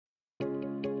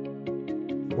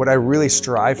What I really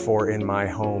strive for in my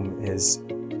home is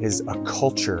a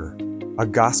culture, a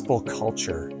gospel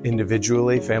culture.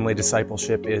 Individually, family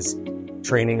discipleship is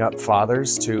training up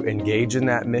fathers to engage in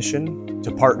that mission,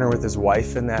 to partner with his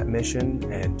wife in that mission,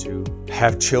 and to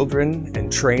have children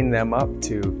and train them up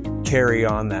to carry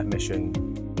on that mission.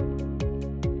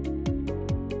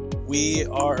 We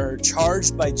are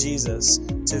charged by Jesus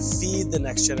to feed the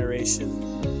next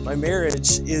generation. My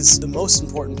marriage is the most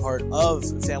important part of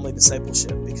family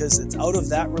discipleship because it's out of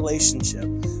that relationship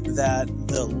that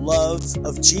the love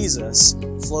of Jesus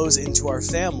flows into our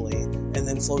family and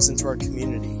then flows into our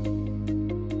community.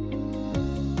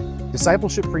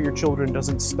 Discipleship for your children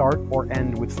doesn't start or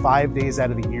end with 5 days out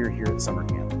of the year here at summer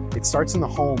camp. It starts in the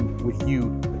home with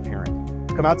you, the parent.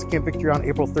 Come out to Camp Victory on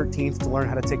April 13th to learn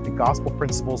how to take the gospel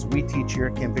principles we teach here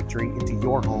at Camp Victory into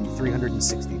your home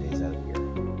 360